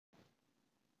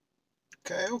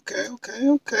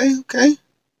Okay.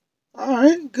 All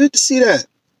right, good to see that.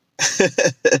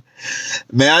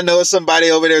 Man, I know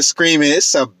somebody over there screaming,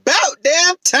 it's about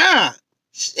damn time.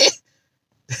 Shit.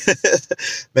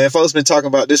 Man, folks been talking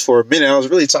about this for a minute. I was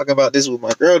really talking about this with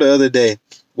my girl the other day.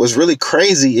 What's really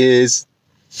crazy is,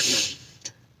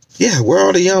 yeah, where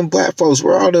all the young black folks,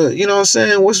 where all the, you know what I'm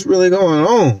saying? What's really going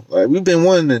on? Like, we've been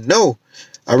wanting to know.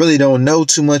 I really don't know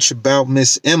too much about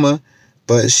Miss Emma,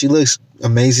 but she looks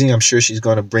amazing. I'm sure she's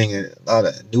going to bring a lot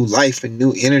of new life and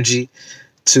new energy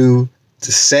to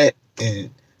set and,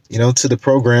 you know, to the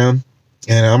program.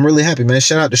 And I'm really happy, man.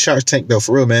 Shout out to Shark Tank, though,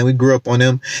 for real, man. We grew up on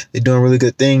them. They're doing really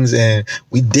good things, and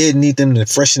we did need them to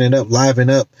freshen it up, liven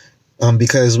up,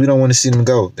 because we don't want to see them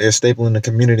go. They're a staple in the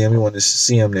community, and we want to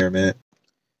see them there, man.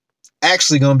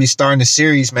 Actually going to be starting a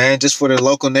series, man, just for the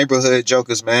local neighborhood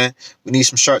jokers, man. We need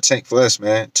some Shark Tank for us,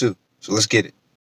 man, too. So let's get it.